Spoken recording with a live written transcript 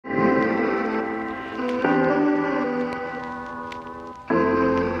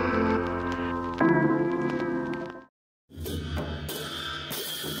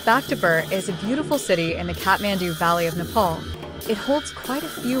Bhaktapur is a beautiful city in the Kathmandu Valley of Nepal. It holds quite a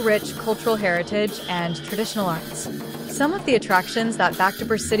few rich cultural heritage and traditional arts. Some of the attractions that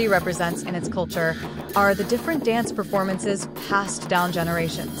Bhaktapur city represents in its culture are the different dance performances passed down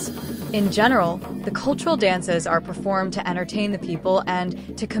generations. In general, the cultural dances are performed to entertain the people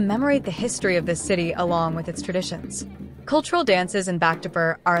and to commemorate the history of this city along with its traditions. Cultural dances in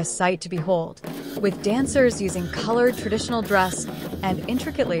Bhaktapur are a sight to behold, with dancers using colored traditional dress and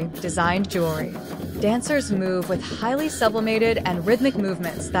intricately designed jewelry. Dancers move with highly sublimated and rhythmic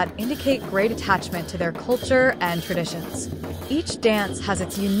movements that indicate great attachment to their culture and traditions. Each dance has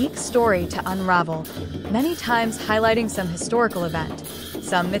its unique story to unravel, many times highlighting some historical event,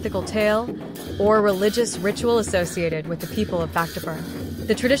 some mythical tale, or religious ritual associated with the people of Bhaktapur.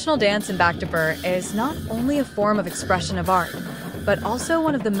 The traditional dance in Bhaktapur is not only a form of expression of art, but also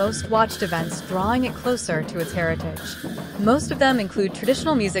one of the most watched events drawing it closer to its heritage. Most of them include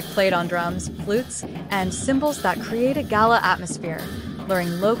traditional music played on drums, flutes, and cymbals that create a gala atmosphere,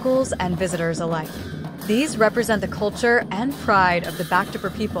 luring locals and visitors alike. These represent the culture and pride of the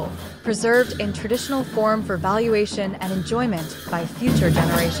Bhaktapur people, preserved in traditional form for valuation and enjoyment by future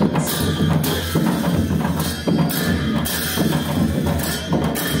generations.